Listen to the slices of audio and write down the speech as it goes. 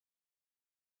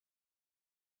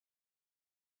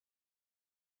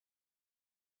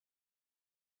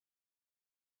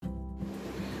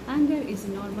Anger is a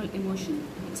normal emotion.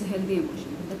 It's a healthy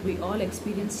emotion that we all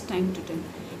experience time to time.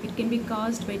 It can be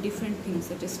caused by different things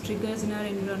such as triggers in our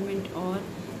environment or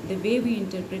the way we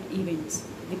interpret events.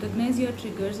 Recognize your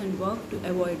triggers and work to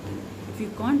avoid them. If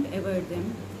you can't avoid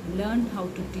them, learn how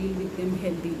to deal with them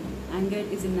healthily. Anger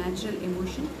is a natural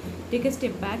emotion. Take a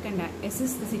step back and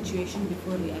assess the situation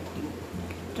before reacting.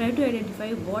 Try to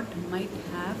identify what might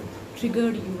have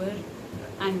triggered your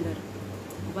anger.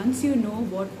 Once you know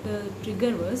what the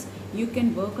trigger was, you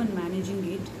can work on managing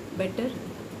it better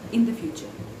in the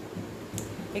future.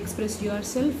 Express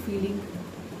yourself,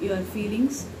 your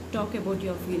feelings. Talk about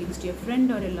your feelings to a friend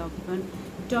or a loved one.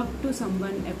 Talk to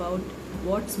someone about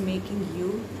what's making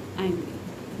you angry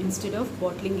instead of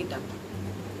bottling it up.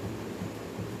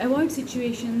 Avoid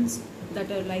situations that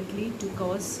are likely to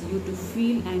cause you to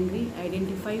feel angry.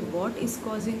 Identify what is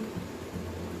causing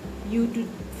you to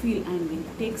feel angry.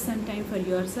 Take some time for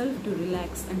yourself to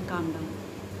relax and calm down.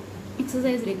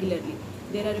 Exercise regularly.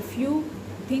 There are a few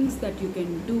things that you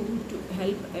can do to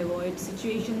help avoid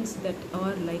situations that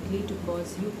are likely to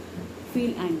cause you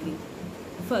feel angry.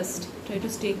 First, try to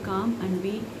stay calm and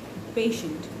be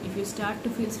patient. If you start to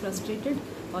feel frustrated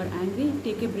or angry,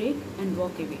 take a break and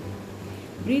walk away.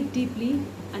 Breathe deeply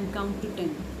and count to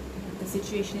 10. If the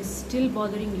situation is still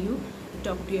bothering you,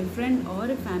 talk to a friend or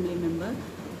a family member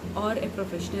or a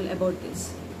professional about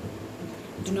this.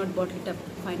 Do not bottle it up.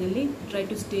 Finally, try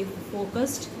to stay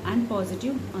focused and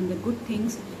positive on the good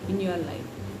things in your life.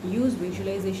 Use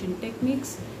visualization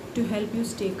techniques to help you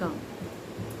stay calm.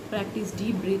 Practice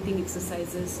deep breathing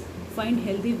exercises. Find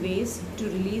healthy ways to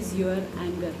release your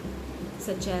anger,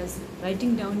 such as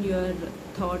writing down your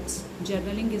thoughts.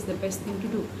 Journaling is the best thing to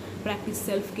do. Practice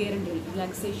self-care and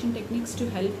relaxation techniques to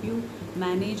help you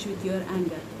manage with your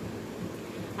anger.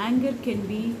 Anger can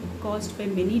be caused by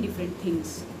many different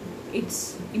things.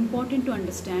 It's important to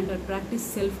understand or practice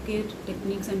self-care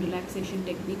techniques and relaxation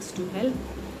techniques to help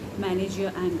manage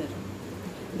your anger.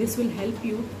 This will help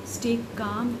you stay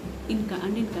calm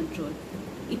and in control.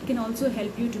 It can also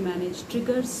help you to manage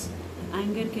triggers.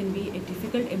 Anger can be a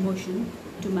difficult emotion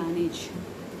to manage.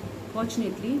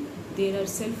 Fortunately, there are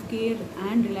self-care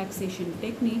and relaxation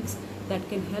techniques that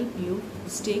can help you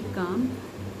stay calm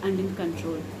and in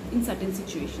control in certain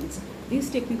situations. These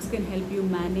techniques can help you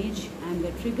manage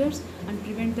anger triggers and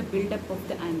prevent the buildup of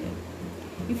the anger.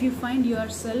 If you find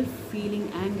yourself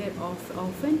feeling anger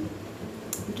often,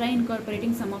 try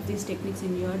incorporating some of these techniques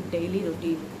in your daily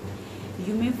routine.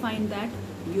 You may find that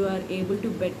you are able to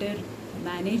better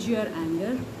manage your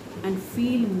anger and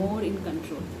feel more in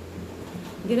control.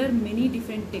 There are many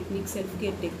different techniques,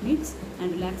 self-care techniques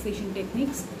and relaxation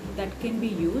techniques that can be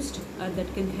used or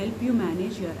that can help you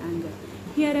manage your anger.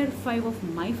 Here are 5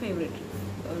 of my favorite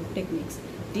techniques.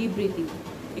 Deep breathing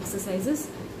exercises.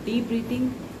 Deep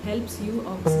breathing helps you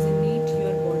oxygenate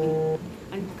your body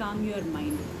and calm your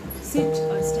mind. Sit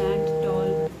or stand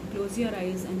tall, close your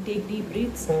eyes and take deep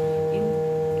breaths in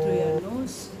through your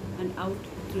nose and out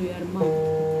through your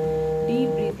mouth. Deep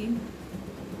breathing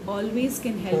always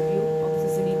can help you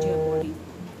oxygenate your body,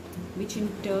 which in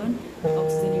turn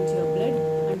oxygenates your blood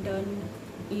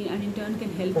and in turn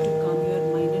can help to calm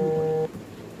your mind and body.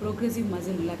 Progressive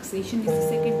muscle relaxation is the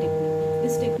second technique.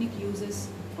 This technique uses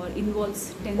or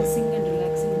involves tensing and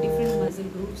relaxing different muscle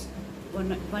groups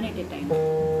one at a time.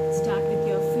 Start with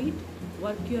your feet,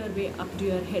 work your way up to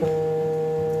your head,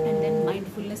 and then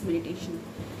mindfulness meditation.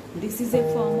 This is a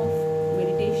form of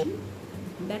meditation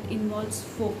that involves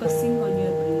focusing on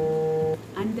your breath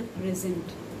and the present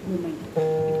moment.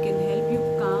 It can help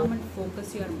you calm and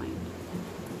focus your mind.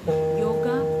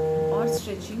 Yoga or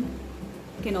stretching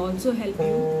can also help you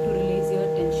to release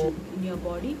your tension in your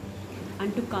body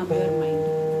and to calm your mind.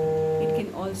 It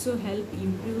can also help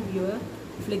improve your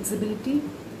flexibility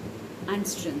and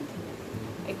strength.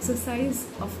 Exercise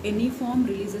of any form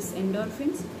releases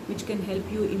endorphins, which can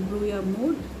help you improve your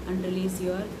mood and release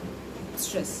your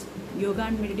stress. Yoga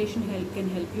and meditation can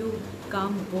help you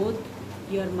calm both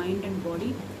your mind and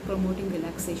body, promoting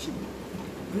relaxation.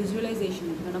 Visualization,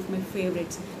 one of my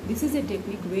favorites. This is a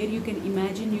technique where you can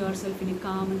imagine yourself in a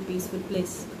calm and peaceful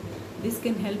place. This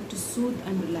can help to soothe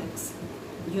and relax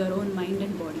your own mind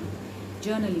and body.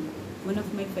 Journaling, one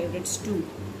of my favorites too.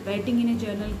 Writing in a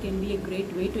journal can be a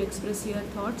great way to express your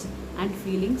thoughts and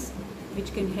feelings,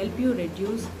 which can help you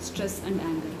reduce stress and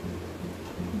anger.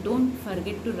 Don't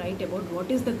forget to write about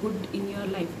what is the good in your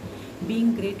life.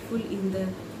 Being grateful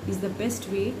is the best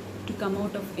way to come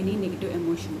out of any negative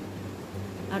emotion.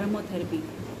 Aromatherapy.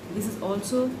 This is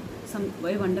also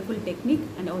a wonderful technique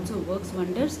and also works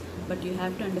wonders, but you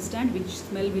have to understand which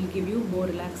smell will give you more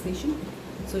relaxation.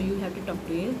 So you have to talk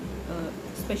to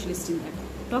a specialist in that.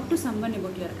 Talk to someone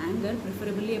about your anger,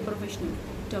 preferably a professional.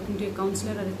 Talking to a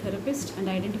counselor or a therapist and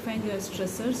identifying your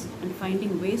stressors and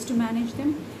finding ways to manage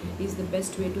them is the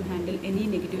best way to handle any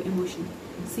negative emotion.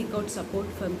 Seek out support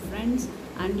from friends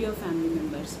and your family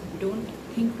members. Don't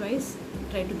think twice,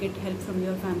 try to get help from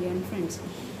your family and friends.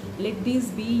 Let these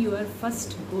be your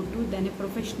first go to, then a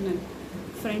professional.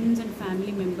 Friends and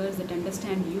family members that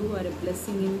understand you are a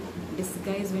blessing in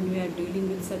disguise when you are dealing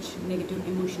with such negative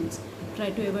emotions. Try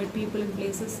to avoid people and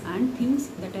places and things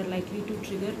that are likely to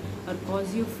trigger or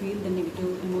cause you feel the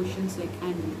negative emotions like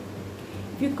anger.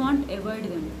 If you can't avoid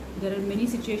them, there are many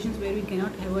situations where we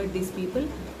cannot avoid these people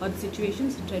or the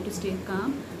situations. Try to stay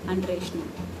calm and rational.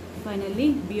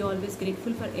 Finally, be always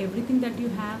grateful for everything that you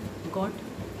have got.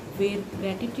 Where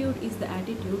gratitude is the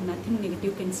attitude, nothing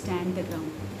negative can stand the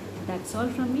ground. That's all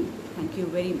from me. Thank you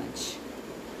very much.